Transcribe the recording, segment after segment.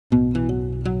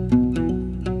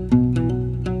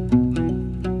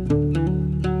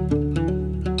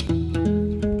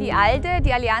ALDE,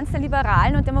 die Allianz der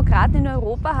Liberalen und Demokraten in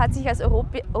Europa, hat sich als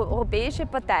europäische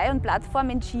Partei und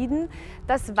Plattform entschieden,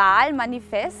 das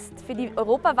Wahlmanifest für die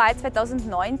Europawahl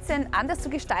 2019 anders zu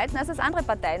gestalten, als das andere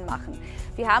Parteien machen.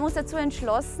 Wir haben uns dazu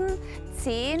entschlossen,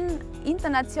 10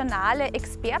 internationale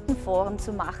Expertenforen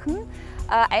zu machen.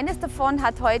 Eines davon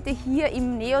hat heute hier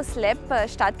im NEOS Lab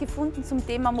stattgefunden zum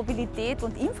Thema Mobilität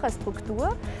und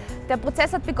Infrastruktur. Der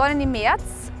Prozess hat begonnen im März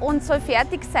und soll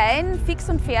fertig sein, fix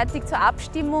und fertig zur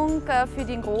Abstimmung für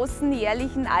den großen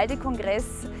jährlichen ALDE-Kongress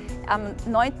am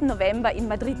 9. November in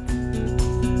Madrid.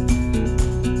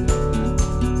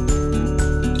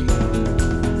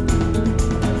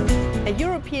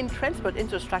 European transport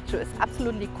infrastructure is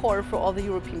absolutely core for all the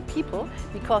European people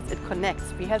because it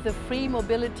connects. We have the free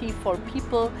mobility for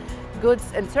people, goods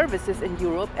and services in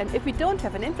Europe, and if we don't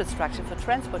have an infrastructure for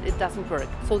transport, it doesn't work.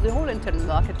 So the whole internal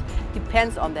market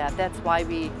depends on that. That's why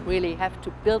we really have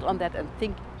to build on that and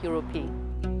think European.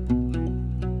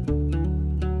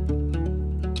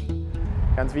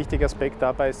 Ganz wichtiger Aspekt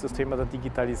dabei ist das Thema der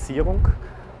Digitalisierung.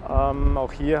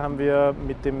 Auch hier haben wir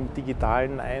mit dem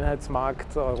digitalen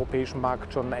Einheitsmarkt, europäischen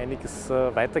Markt, schon einiges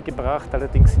weitergebracht.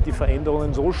 Allerdings sind die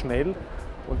Veränderungen so schnell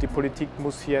und die Politik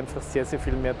muss hier einfach sehr, sehr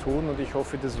viel mehr tun. Und ich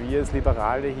hoffe, dass wir als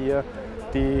Liberale hier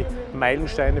die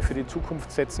Meilensteine für die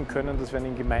Zukunft setzen können, dass wir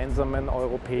einen gemeinsamen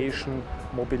europäischen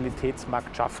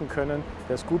Mobilitätsmarkt schaffen können.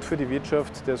 Der ist gut für die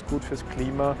Wirtschaft, der ist gut fürs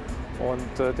Klima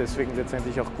und deswegen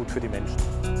letztendlich auch gut für die Menschen.